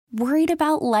Worried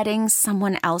about letting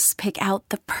someone else pick out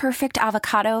the perfect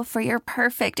avocado for your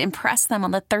perfect impress them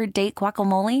on the third date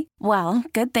guacamole? Well,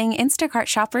 good thing Instacart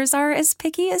shoppers are as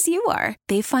picky as you are.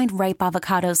 They find ripe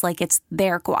avocados like it's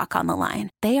their guac on the line.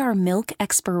 They are milk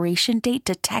expiration date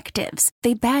detectives.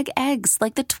 They bag eggs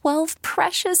like the 12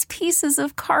 precious pieces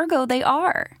of cargo they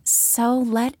are. So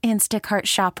let Instacart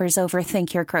shoppers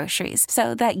overthink your groceries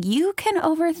so that you can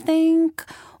overthink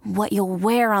what you'll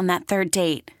wear on that third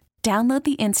date. Download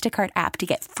the Instacart app to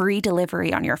get free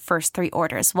delivery on your first 3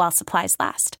 orders while supplies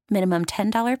last. Minimum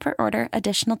 $10 per order.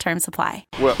 Additional terms apply.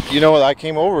 Well, you know what? I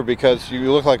came over because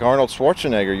you look like Arnold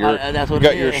Schwarzenegger. You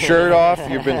got your shirt off.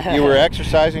 You were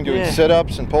exercising, doing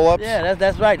sit-ups and pull-ups. Yeah,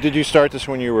 that's right. Did you start this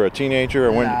when you were a teenager,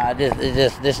 or when? Nah,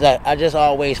 I just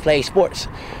always played sports.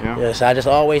 Yeah. Yes, I just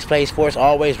always played sports.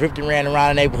 Always ripped and ran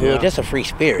around the neighborhood. Yeah. Just a free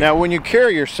spirit. Now, when you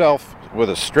carry yourself with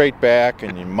a straight back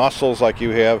and your muscles like you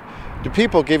have, do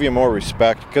people give you more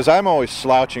respect? Because I'm always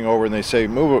slouching over and they say,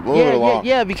 move it along.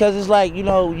 Yeah, because it's like,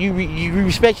 you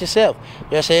respect yourself.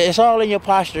 It's all in your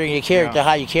posture and your character,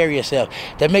 how you carry yourself.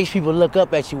 That makes people look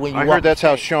up at you when you walk. I heard that's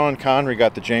how Sean Connery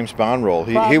got the James Bond role.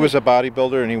 He was a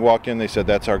bodybuilder and he walked in, they said,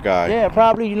 that's our guy. Yeah,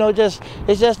 probably,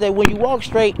 it's just that when you walk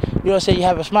straight, say you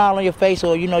have a smile on your face,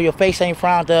 or, your face ain't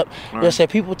frowned up, say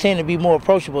people tend to be more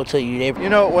approachable to you.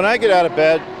 When I get out of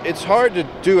bed, it's hard to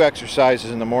do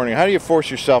exercises in the morning. How do you force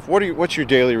yourself? What's your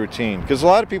daily routine? Because a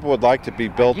lot of people would like to be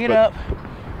built. Get up,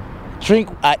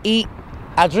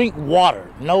 I drink water.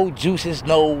 No juices,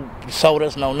 no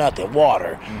sodas, no nothing.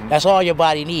 Water. Mm-hmm. That's all your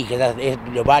body needs, because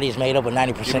your body is made up of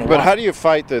 90% of water. But how do you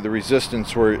fight the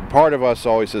resistance where part of us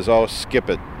always says, oh, skip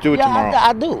it, do it tomorrow?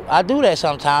 I do that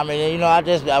sometimes,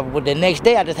 and with the next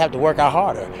day I just have to work out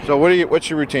harder. So what's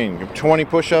your routine? 20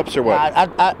 push-ups or what?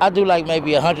 I do like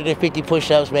maybe 150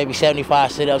 push-ups, maybe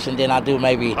 75 sit-ups, and then I do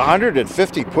maybe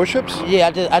 150 push-ups? Yeah,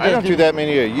 I don't do that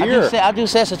many a year. I do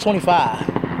sets of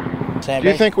 25. Do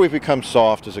you think we've become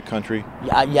soft as a country?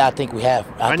 Yeah, I think we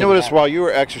have. I noticed while you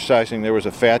were exercising, there was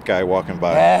a fat guy walking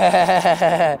by.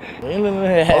 Let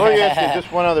me ask you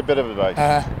just one other bit of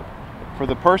advice. For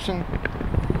the person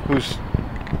who's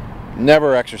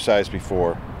never exercised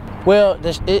before. Well,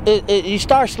 you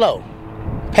start slow.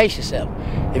 Pace yourself.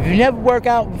 If you never worked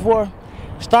out before,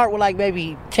 start with like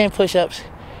maybe 10 push-ups,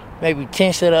 maybe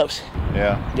 10 sit-ups.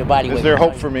 Yeah. Your body. Is there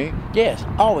hope for me? Yes,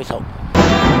 always hope.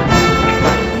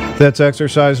 That's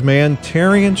exercise man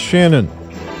Terrian Shannon.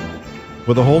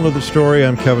 With a whole nother story,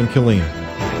 I'm Kevin Killeen.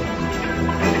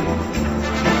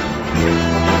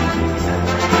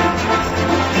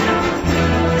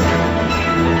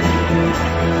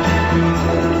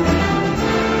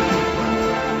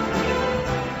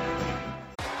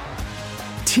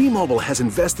 T-Mobile has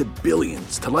invested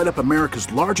billions to light up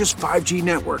America's largest 5G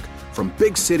network, from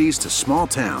big cities to small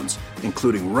towns,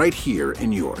 including right here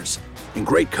in yours. And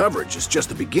great coverage is just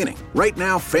the beginning. Right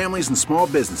now, families and small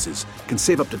businesses can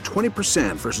save up to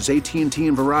 20% versus AT&T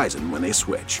and Verizon when they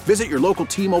switch. Visit your local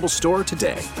T-Mobile store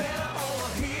today.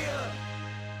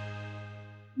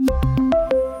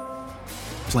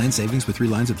 Plan savings with 3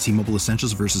 lines of T-Mobile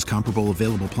Essentials versus comparable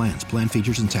available plans. Plan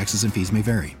features and taxes and fees may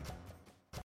vary.